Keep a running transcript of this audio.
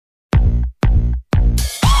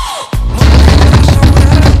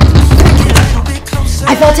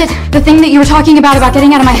felt it. The thing that you were talking about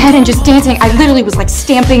getting out of my head and just dancing. I literally was like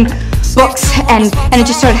stamping books and it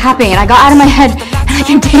just started happening and I got out of my head and I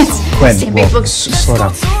can dance. Quinn, well, slow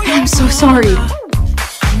down. I'm so sorry.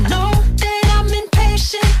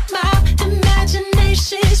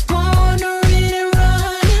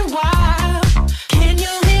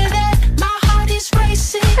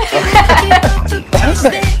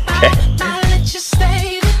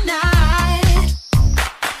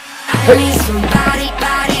 Somebody,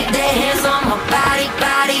 their hands on my body,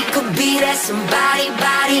 could be that somebody,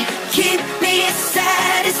 keep me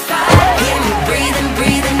satisfied. Hear me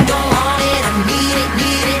breathing, don't want it, I need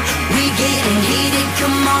it, we getting heated,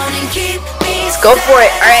 come on and keep me satisfied. Let's go for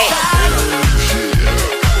it, alright.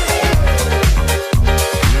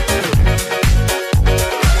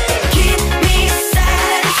 Keep me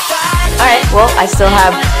satisfied. Alright, well, I still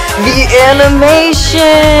have the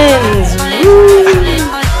animations. Woo.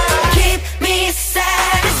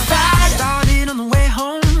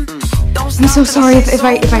 I'm so sorry if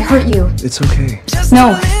I hurt you. It's okay.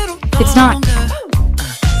 No, it's not.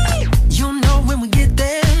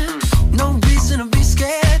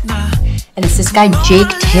 And it's this guy Jake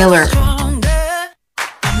Taylor.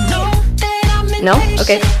 No?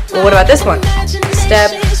 Okay. Well, what about this one?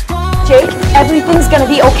 Step. Jake, everything's gonna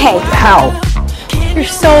be okay. How? You're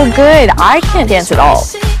so good. I can't dance at all.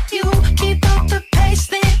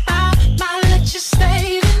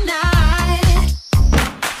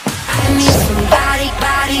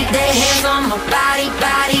 Their hands on my body,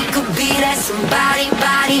 could be that somebody,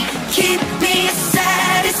 keep me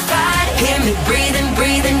satisfied. Hear me breathing,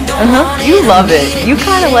 don't want it. You love it. You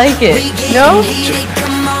kind of like it. No?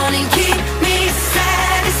 Come on and keep me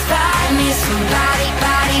satisfied. Need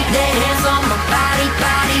somebody, their hands on my body,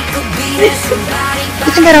 could be that somebody.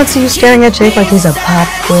 You think I don't see you staring at Jake like he's a pop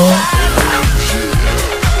quiz?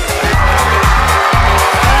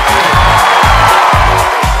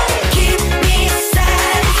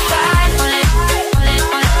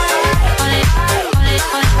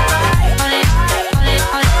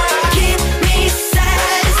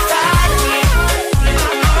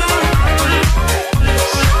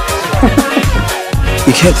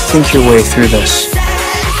 You can't think your way through this.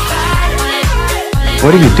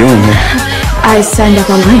 What are you doing here? I signed up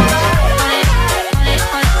online.